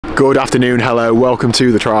Good afternoon, hello, welcome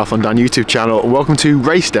to the TriathlonDan YouTube channel, and welcome to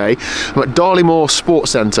race day. I'm at Darley Moor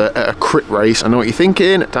Sports Centre at a crit race. I know what you're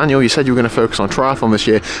thinking, Daniel, you said you were going to focus on triathlon this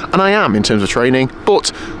year, and I am in terms of training,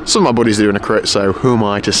 but some of my buddies are doing a crit, so who am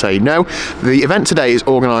I to say no? The event today is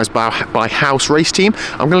organised by House Race Team.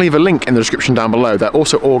 I'm going to leave a link in the description down below. They're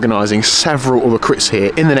also organising several other crits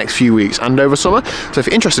here in the next few weeks and over summer, so if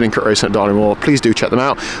you're interested in crit racing at Darley Moor, please do check them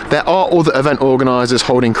out. There are other event organisers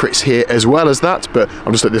holding crits here as well as that, but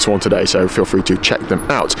I'm just at this one today, so feel free to check them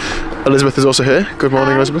out. Elizabeth is also here. Good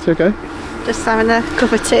morning, Elizabeth. You okay? Just having a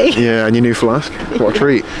cup of tea. Yeah, and your new flask. What a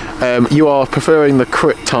treat. You are preferring the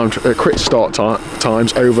crit start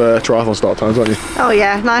times over triathlon start times, aren't you? Oh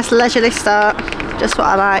yeah, nice leisurely start. Just what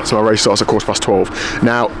I like. So our race starts at 12:15.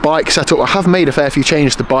 Now, bike setup, I have made a fair few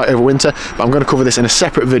changes to the bike over winter, but I'm going to cover this in a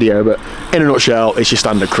separate video, but in a nutshell, it's your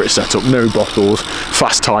standard crit setup. No bottles,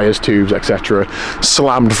 fast tyres, tubes, etc.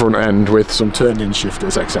 Slammed front end with some turn-in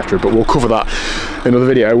shifters, etc. But we'll cover that in another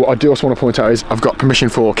video. What I do also want to point out is I've got permission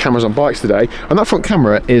for cameras on bikes today, and that front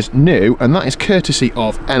camera is new, and that is courtesy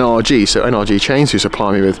of NRG. So NRG Chains, who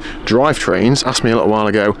supply me with drivetrains, asked me a little while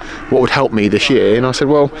ago what would help me this year, and I said,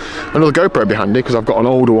 well, another GoPro would be handy, because I've got an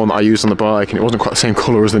older one that I used on the bike and it wasn't quite the same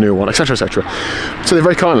colour as the new one, etc, etc. So they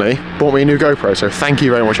very kindly bought me a new GoPro, so thank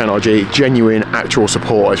you very much NRG. Genuine actual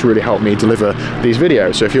support. It's really helped me deliver these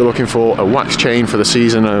videos. So if you're looking for a wax chain for the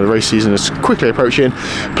season, and the race season is quickly approaching,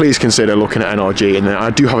 please consider looking at NRG. And then I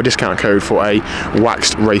do have a discount code for a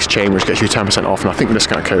waxed race chain which gets you 10% off, and I think the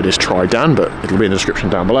discount code is TriathlonDan, but it'll be in the description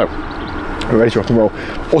down below. We're ready to rock and roll.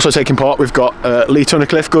 Also taking part, we've got Lee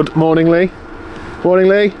Tunnicliffe. Good morning, Lee. Morning,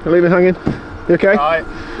 Lee. I'll leave it hanging. You okay? Right.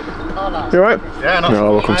 You alright? Yeah, not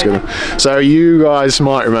no, we'll come together. So you guys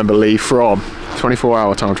might remember Lee from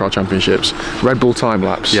 24-hour time trial championships, Red Bull time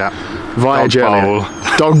lapse. Yeah. Via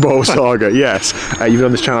Dog Dog Bowl Saga, yes. You've been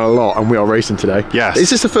on this channel a lot, and we are racing today. Yes.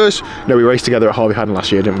 Is this the first? No, we raced together at Harvey Haddon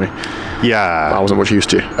last year, didn't we? Yeah. I wasn't much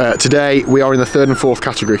used to. Today we are in the third and fourth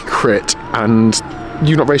category crit, and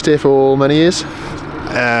you've not raced here for many years?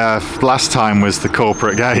 Last time was the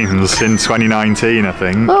corporate games in 2019, I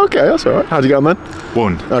think. Oh, okay, that's all right. How'd you go on then?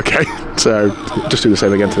 Won. Okay, so just do the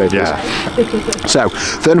same again today, please. Yeah. So,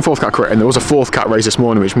 third and fourth cat crit, and there was a fourth cat race this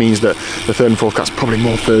morning, which means that the third and fourth cat's probably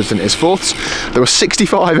more thirds than it is fourths. There were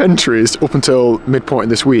 65 entries up until midpoint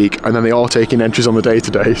this week, and then they are taking entries on the day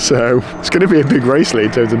today, so it's going to be a big race, Lee,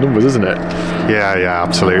 in terms of numbers, isn't it? Yeah,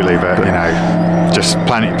 absolutely, but you know, just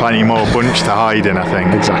plenty more bunch to hide in, I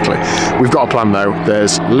think. Exactly. We've got a plan though.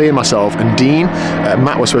 There's Lee and myself and Dean.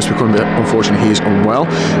 Matt was supposed to be coming, but unfortunately he's unwell.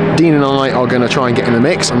 Dean and I are going to try and get in the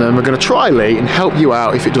mix, and then we're going to try, Lee, and help you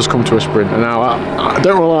out if it does come to a sprint. And now I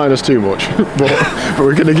don't rely on us too much, but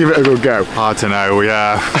we're going to give it a good go. Hard to know,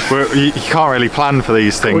 yeah. You can't really plan for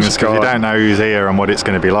these things because you don't know who's here and what it's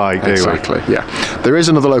going to be like, do we? Exactly, yeah. There is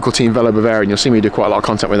another local team, Velo Bavaria, and you'll see me do quite a lot of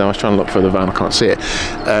content with them. I was trying to look for the van, I can't see it.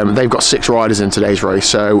 They've got 6 riders in today's race,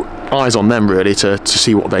 so eyes on them really to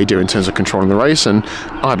see what they do in terms of controlling the race, and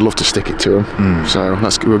I'd love to stick it to them. So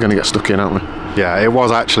we're going to get stuck in, aren't we? Yeah, it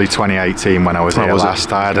was actually 2018 when I was here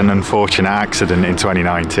last. I had an unfortunate accident in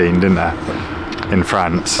 2019, didn't I? In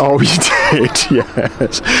France. Oh, you did,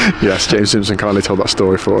 yes. Yes, James Simpson kindly told that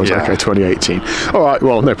story for us. Yeah. Okay, 2018. All right,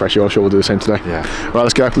 well, no pressure. I'm sure we'll do the same today. Yeah. Right,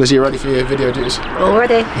 let's go. Lizzie, you ready for your video duties?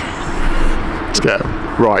 Already. Let's go.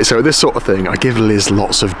 Right, so this sort of thing, I give Liz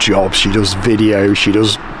lots of jobs. She does videos, she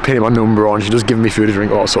does pinning my number on, she does give me food and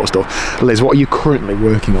drink, all that sort of stuff. Liz, what are you currently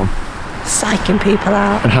working on? Psyching people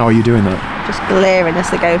out. And how are you doing that? Just glaring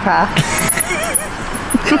as they go past.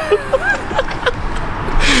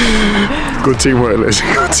 Good teamwork, Liz.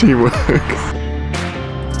 Good teamwork.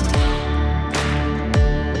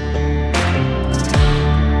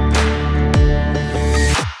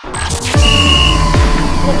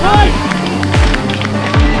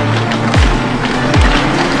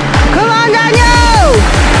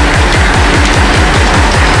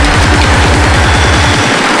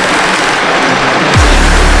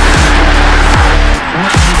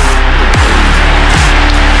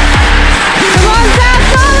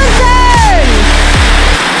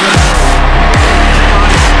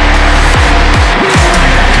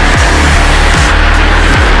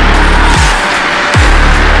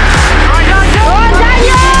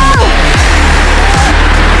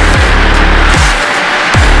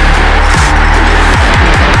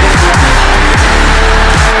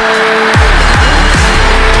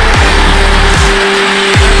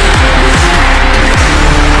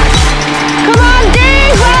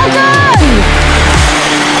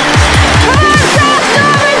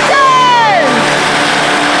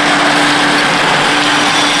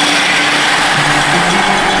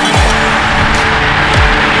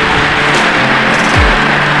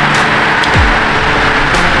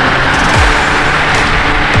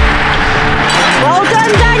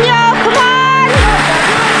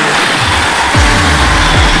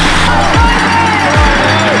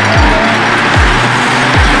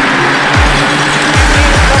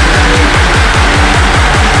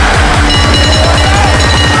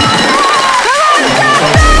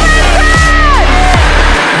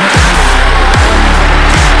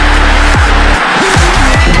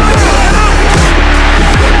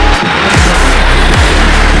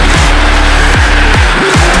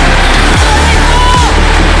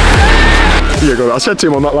 good. I said to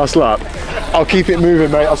him on that last lap, I'll keep it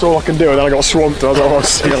moving, mate, that's all I can do, and then I got swamped, and I was like, oh, I'll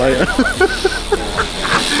see you later.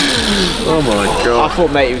 Oh my god. I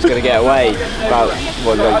thought mate he was going to get away about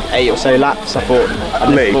like 8 or so laps. I thought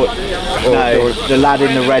Lee? No, the lad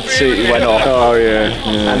in the red suit who went off. Oh yeah.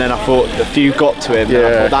 And then I thought a few got to him, and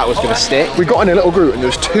I thought that was going to stick. We got in a little group and there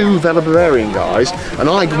was 2 Vela Bavarian guys, and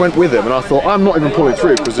I went with them and I thought I'm not even pulling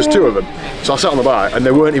through because there's 2 of them. So I sat on the back and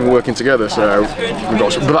they weren't even working together, so we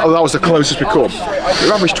got some, but that was the closest we come.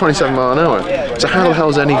 We averaged 27 mile an hour. So how the hell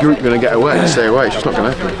is any group going to get away and stay away? It's just not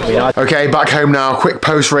going to happen. Okay, back home now, quick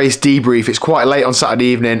post-race debrief. It's quite late on Saturday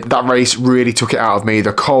evening. That race really took it out of me.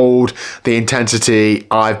 The cold, the intensity.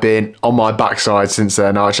 I've been on my backside since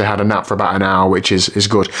then. I actually had a nap for about an hour, which is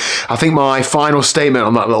good. I think my final statement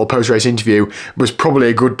on that little post-race interview was probably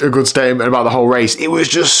a good statement about the whole race. It was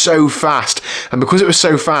just so fast, and because it was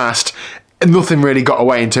so fast, nothing really got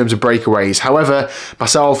away in terms of breakaways. However,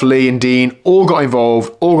 myself, Lee and Dean all got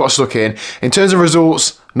involved, all got stuck in. In terms of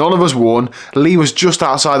results, none of us won. Lee was just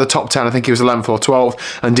outside the top 10, I think he was 11th or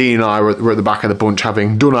 12th, and Dean and I were at the back of the bunch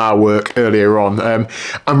having done our work earlier on.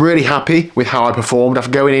 I'm really happy with how I performed. After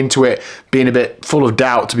going into it being a bit full of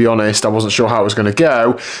doubt, to be honest, I wasn't sure how it was going to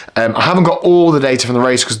go. I haven't got all the data from the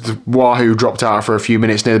race because the Wahoo dropped out for a few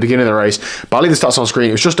minutes near the beginning of the race, but I'll leave the stats on screen.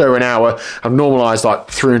 It was just over an hour. I've normalised like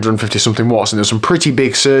 350 something watts, and there's some pretty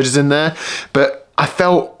big surges in there, but I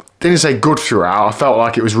didn't say good throughout. I felt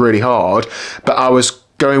like it was really hard, but I was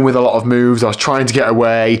going with a lot of moves. I was trying to get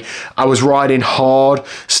away. I was riding hard,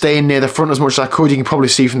 staying near the front as much as I could. You can probably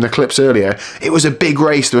see from the clips earlier. It was a big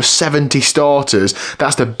race. There were 70 starters.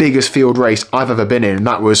 That's the biggest field race I've ever been in.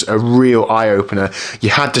 That was a real eye-opener.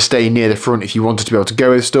 You had to stay near the front if you wanted to be able to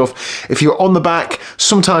go with stuff. If you were on the back,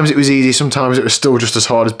 sometimes it was easy, sometimes it was still just as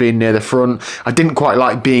hard as being near the front. I didn't quite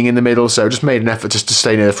like being in the middle, so just made an effort just to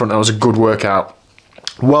stay near the front. That was a good workout.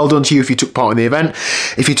 Well done to you if you took part in the event.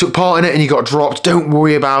 If you took part in it and you got dropped, don't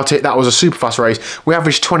worry about it. That was a super fast race. We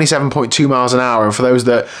averaged 27.2 miles an hour, and for those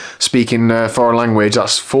that speak in foreign language,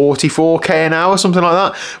 that's 44k an hour, something like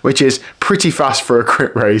that, which is pretty fast for a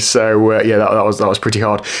crit race. So yeah, that was pretty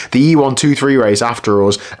hard. The E123 race after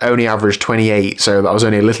us only averaged 28, so that was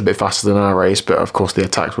only a little bit faster than our race, but of course the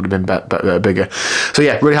attacks would have been bigger. So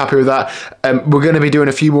yeah, really happy with that. We're going to be doing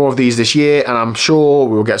a few more of these this year, and I'm sure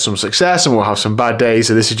we'll get some success and we'll have some bad days.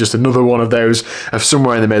 So this is just another one of those of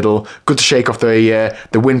somewhere in the middle. Good to shake off the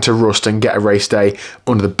winter rust and get a race day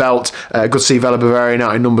under the belt. Good to see Vela Bavarian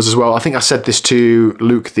out in numbers as well. I think I said this to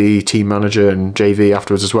Luke, the team manager, and JV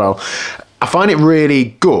afterwards as well. I find it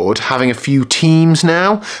really good having a few teams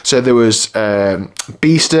now. So there was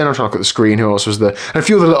Beeston, I'm trying to look at the screen, who else was there? And a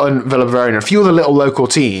few of the little Vela Bavarian, a few of the little local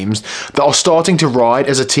teams that are starting to ride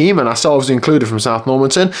as a team, and ourselves included from South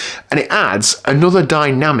Normanton, and it adds another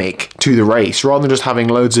dynamic to the race. Rather than just having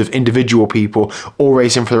loads of individual people all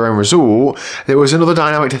racing for their own result, there was another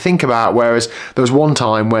dynamic to think about, whereas there was one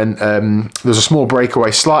time when there was a small breakaway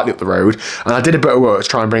slightly up the road, and I did a bit of work to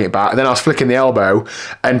try and bring it back, and then I was flicking the elbow,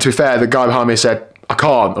 and to be fair, the guy behind me said, I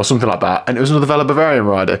can't, or something like that, and it was another Vela Bavarian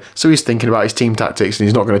rider, so he's thinking about his team tactics and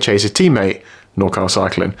he's not going to chase his teammate, nor kind of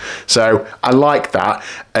cycling. So I like that,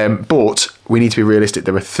 but we need to be realistic.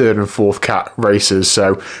 There were 3rd and 4th cat races,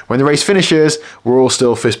 so when the race finishes, we're all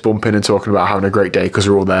still fist bumping and talking about having a great day because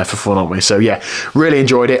we're all there for fun, aren't we? So yeah, really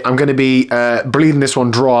enjoyed it. I'm going to be bleeding this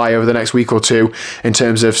one dry over the next week or two in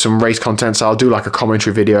terms of some race content, so I'll do like a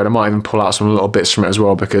commentary video, and I might even pull out some little bits from it as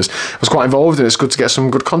well because I was quite involved and it's good to get some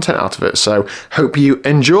good content out of it. So hope you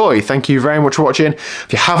enjoy. Thank you very much for watching. If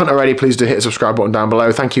you haven't already, please do hit the subscribe button down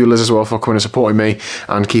below. Thank you, Liz, as well, for coming and supporting me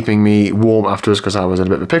and keeping me warm afterwards because I was in a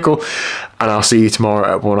bit of a pickle. And I'll see you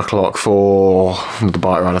tomorrow at 1 o'clock for the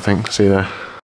bike ride, I think. See you there.